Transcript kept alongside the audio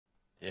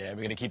Yeah, we're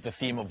going to keep the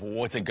theme of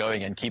water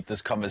going and keep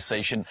this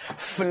conversation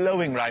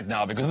flowing right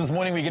now, because this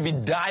morning we're going to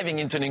be diving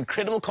into an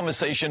incredible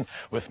conversation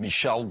with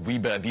Michelle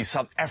Weber, the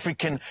South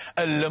African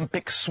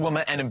Olympic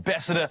swimmer and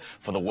ambassador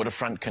for the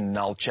Waterfront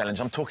Canal Challenge.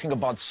 I'm talking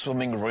about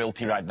swimming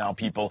royalty right now,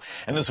 people.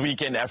 And this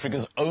weekend,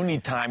 Africa's only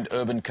timed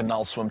urban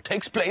canal swim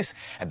takes place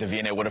at the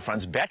V&A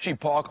Waterfront's Battery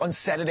Park on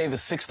Saturday, the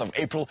 6th of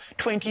April,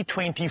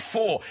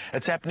 2024.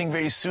 It's happening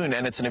very soon,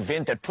 and it's an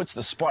event that puts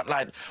the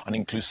spotlight on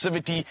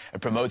inclusivity,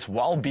 it promotes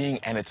well-being,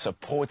 and it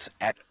supports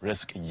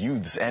at-risk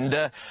youths.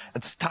 And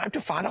it's time to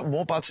find out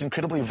more about this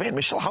incredible event.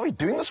 Michelle, how are you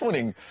doing this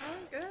morning? Oh,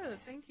 good.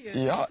 Thank you.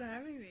 Yeah. Thanks for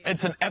having me.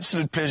 It's an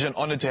absolute pleasure and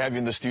honor to have you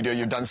in the studio.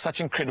 You've done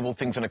such incredible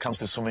things when it comes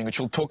to swimming, which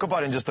we'll talk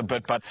about in just a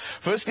bit. But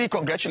firstly,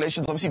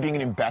 congratulations, obviously being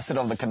an ambassador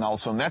of the Canal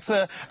Swim. That's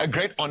a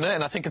great honor,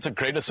 and I think it's a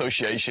great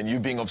association, you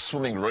being of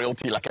swimming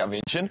royalty, like I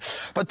mentioned.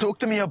 But talk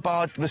to me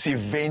about this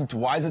event.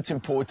 Why is it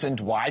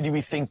important? Why do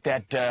we think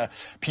that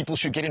people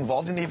should get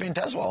involved in the event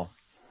as well?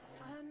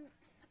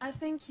 I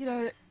think,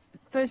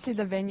 firstly,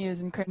 the venue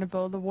is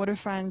incredible. The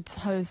Waterfront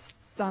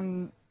hosts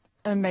some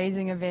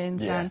amazing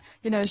events and,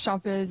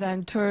 shoppers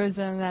and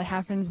tourism that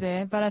happens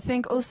there. But I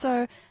think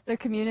also the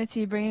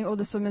community, bringing all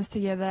the swimmers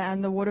together,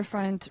 and the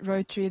Waterfront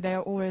Rotary, they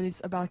are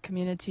always about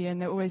community,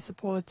 and they always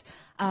support,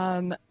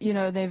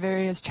 their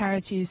various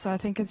charities. So I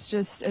think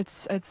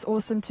it's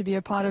awesome to be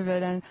a part of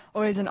it, and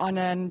always an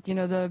honor. And,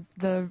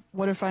 the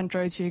Waterfront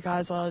Rotary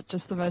guys are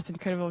just the most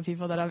incredible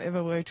people that I've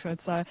ever worked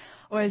with. So I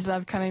always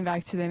love coming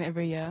back to them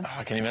every year.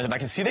 I can imagine. I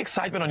can see the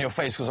excitement on your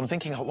face, because I'm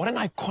thinking, what an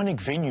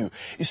iconic venue,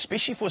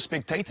 especially for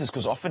spectators,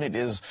 because often it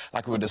is,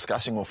 like we were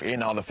discussing off air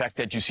now, the fact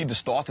that you see the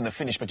start and the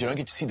finish, but you don't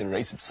get to see the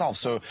race itself.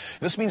 So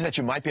this means that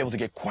you might be able to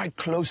get quite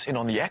close in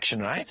on the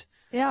action, right?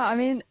 Yeah, I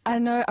mean,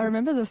 I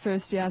remember the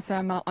first year,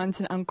 so my aunt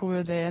and uncle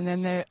were there, and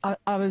then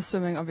I was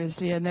swimming,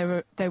 obviously, and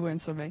they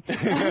weren't swimming.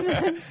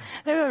 They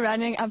were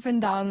running up and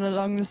down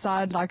along the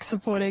side, like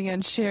supporting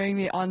and cheering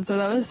me on, so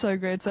that was so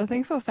great. So I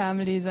think for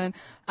families and,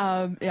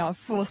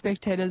 for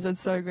spectators,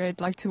 it's so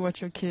great, like to watch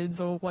your kids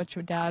or watch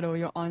your dad or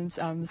your aunts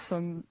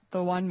swim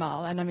the 1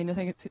 mile. And I mean, I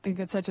think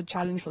it's such a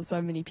challenge for so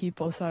many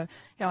people. So,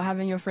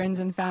 having your friends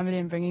and family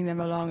and bringing them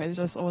along is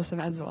just awesome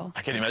as well.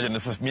 I can imagine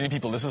for many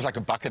people, this is like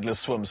a bucket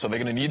list swim. So they're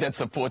going to need that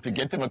support to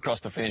get them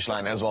across the finish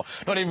line as well.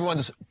 Not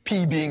everyone's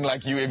PBing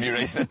like you every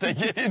race that they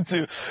get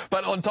into.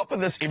 But on top of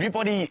this,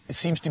 everybody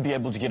seems to be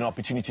able to get an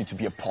opportunity to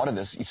be a part of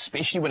this,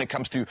 especially when it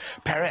comes to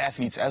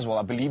para-athletes as well.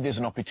 I believe there's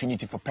an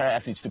opportunity for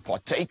para-athletes to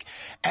partake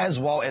as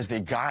well as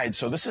their guides.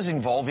 So this is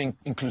involving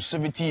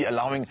inclusivity,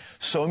 allowing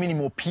so many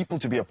more people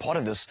to be a part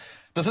of this.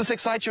 Does this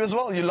excite you as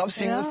well? You love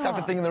seeing this type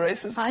of thing in the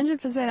races?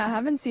 100%. I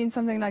haven't seen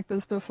something like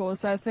this before.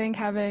 So I think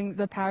having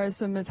the para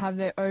swimmers have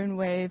their own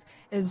wave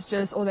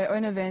or their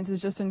own event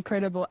is just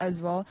incredible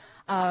as well.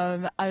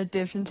 I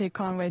definitely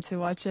can't wait to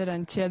watch it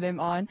and cheer them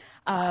on.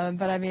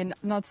 But I mean,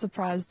 not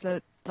surprised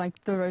that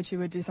the Rotary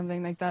would do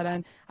something like that,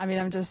 and I mean,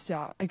 I'm just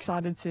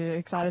excited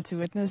to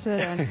witness it,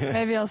 and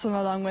maybe I'll swim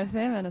along with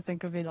them, and I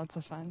think it'll be lots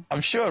of fun.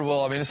 I'm sure.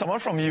 Well, I mean, someone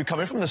from you,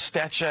 coming from the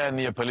stature and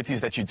the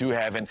abilities that you do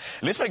have, and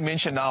let's make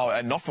mention now,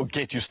 and not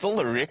forget, you're still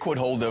the record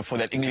holder for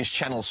that English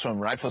Channel swim,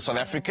 right, for South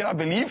Africa, I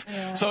believe.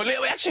 Yeah. So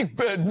actually,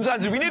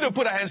 Nzanzi, we need to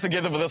put our hands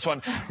together for this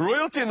one.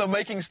 Royalty in the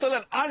making, still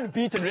an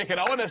unbeaten record.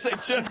 I want to say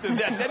cheers to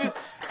that. That is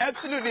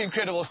absolutely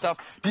incredible stuff.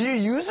 Do you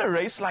use a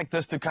race like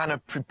this to kind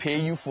of prepare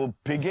you for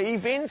bigger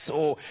events,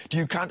 or do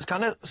you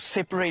kind of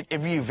separate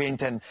every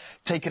event and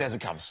take it as it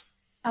comes?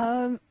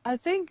 I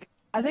think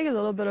a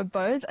little bit of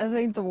both. I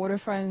think the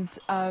Waterfront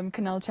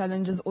Canal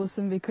Challenge is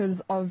awesome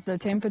because of the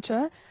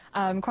temperature.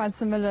 Quite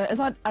similar. It's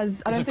not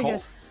as I don't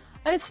think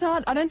it's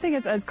not. I don't think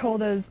it's as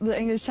cold as the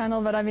English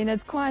Channel, but I mean,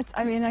 it's quite.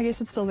 I mean, I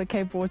guess it's still the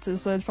Cape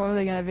waters, so it's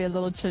probably going to be a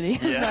little chilly.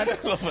 Yeah, a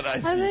little bit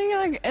icy. I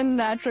think, in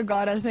that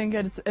regard, I think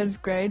it's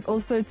great.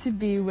 Also, to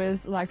be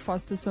with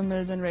foster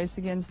swimmers and race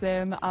against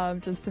them,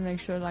 just to make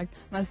sure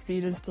my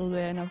speed is still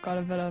there and I've got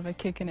a bit of a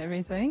kick and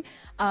everything.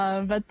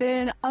 But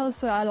then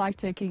also, I like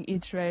taking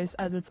each race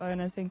as its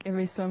own. I think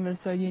every swim is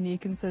so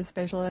unique and so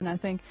special, and I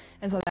think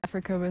in South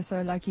Africa we're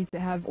so lucky to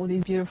have all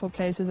these beautiful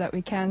places that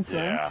we can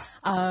swim.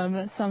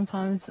 Yeah.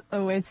 Sometimes a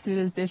wetsuit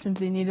is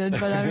definitely needed,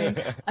 but I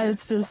mean,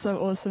 it's just so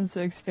awesome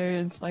to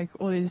experience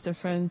all these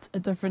different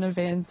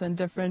events and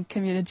different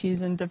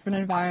communities and different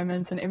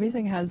environments, and every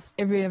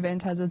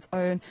event has its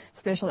own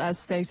special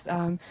aspects.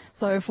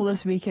 So for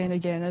this weekend,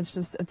 again,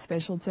 it's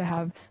special to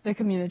have the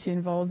community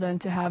involved and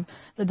to have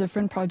the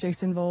different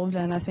projects involved,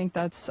 and I think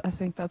that's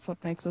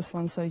what makes this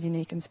one so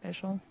unique and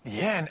special.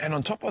 Yeah, and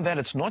on top of that,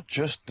 it's not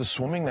just the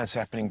swimming that's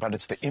happening, but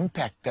it's the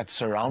impact that's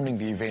surrounding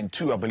the event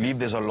too. I believe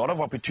there's a lot of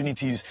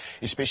opportunities,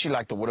 especially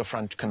like the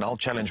Waterfront Canal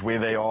Challenge, where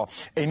they are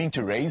aiming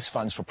to raise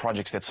funds for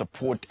projects that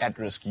support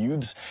at-risk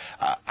youths.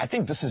 I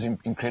think this is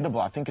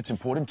incredible. I think it's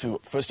important to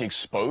firstly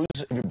expose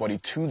everybody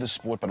to the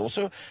sport, but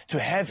also to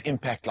have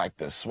impact like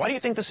this. Why do you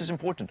think this is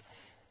important?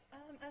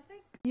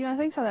 I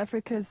think South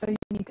Africa is so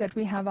unique that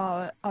we have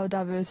our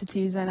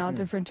diversities and our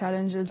different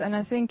challenges. And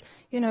I think,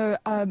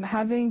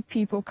 having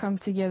people come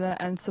together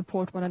and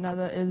support one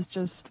another is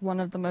just one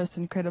of the most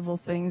incredible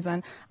things.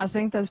 And I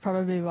think that's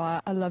probably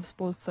why I love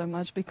sports so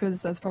much,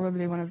 because that's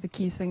probably one of the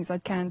key things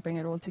that can bring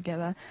it all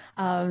together.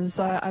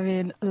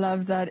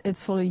 Love that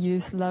it's for the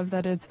youth, love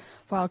that it's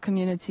for our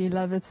community,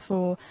 love it's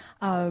for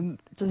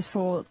just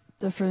for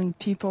different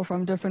people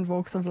from different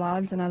walks of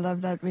lives, and I love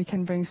that we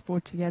can bring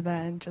sport together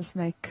and just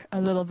make a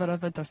little bit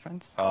of a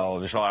difference. Oh,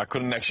 Michelle, I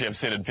couldn't actually have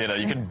said it better.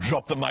 You can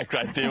drop the mic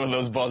right there with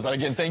those bars. But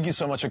again, thank you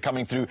so much for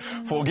coming through,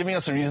 for giving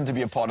us a reason to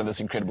be a part of this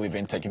incredible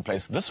event taking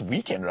place this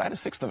weekend, right? The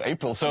 6th of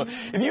April. So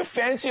if you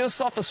fancy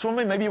yourself a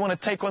swimmer, maybe you want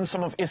to take on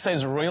some of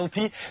SA's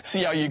royalty,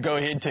 see how you go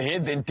head to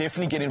head, then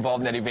definitely get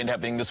involved in that event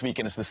happening this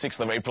weekend. It's the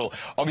 6th of April.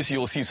 Obviously,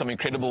 you'll see some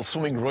incredible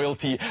swimming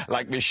royalty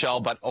like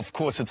Michelle, but of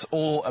course, it's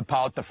all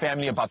about the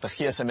family, about the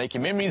gears and making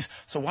memories.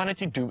 So why don't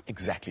you do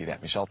exactly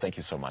that, Michelle? Thank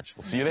you so much.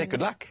 We'll see you there.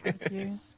 Good luck. Thank you.